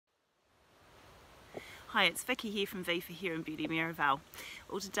Hi, it's Vicky here from VICKI here in Beauty Merivale.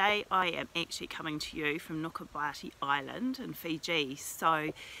 Well, today I am actually coming to you from Nukubati Island in Fiji.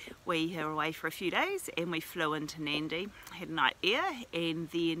 So we were away for a few days and we flew into Nandi, had a night air, and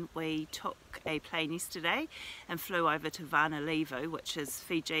then we took a plane yesterday and flew over to Vanuatu, which is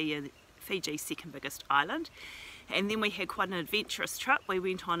Fiji's second biggest island. And then we had quite an adventurous trip. We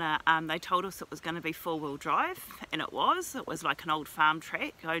went on they told us it was going to be four-wheel drive, and it was like an old farm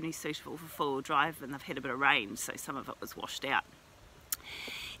track, only suitable for four-wheel drive, and they've had a bit of rain, so some of it was washed out.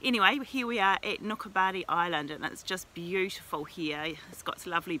 Anyway, here we are at Nukubati Island, and it's just beautiful here. It's got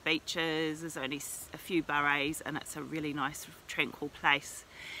lovely beaches, there's only a few barays, and it's a really nice, tranquil place.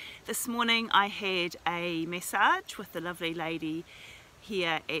 This morning I had a massage with the lovely lady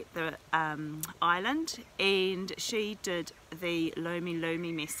here at the island, and she did the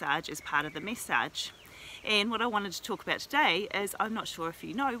Lomi massage as part of the massage. And what I wanted to talk about today is, I'm not sure if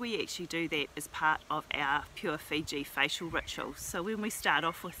you know, we actually do that as part of our Pure Fiji facial rituals. So when we start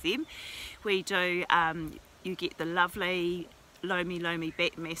off with them, we do, you get the lovely Lomi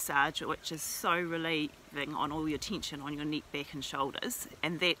back massage, which is so relieving on all your tension on your neck, back and shoulders,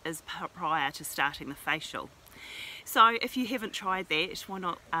 and that is prior to starting the facial. So if you haven't tried that, why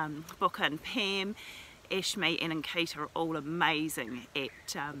not book in? Pam, Ashmi and Ankita are all amazing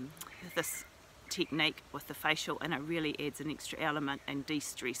at this technique with the facial, and it really adds an extra element and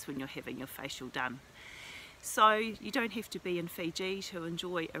de-stress when you're having your facial done. So you don't have to be in Fiji to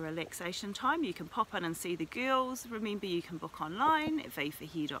enjoy a relaxation time. You can pop in and see the girls. Remember, you can book online at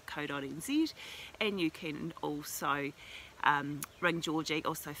vifahair.co.nz, and you can also ring Georgie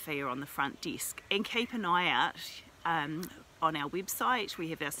or Sophia on the front desk, and keep an eye out on our website.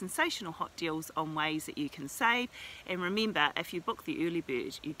 We have our sensational hot deals on ways that you can save, and remember, if you book the early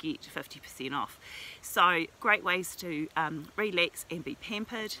bird you get 50% off. So great ways to relax and be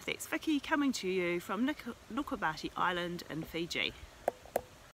pampered. That's Vicky coming to you from Nukubati Island in Fiji.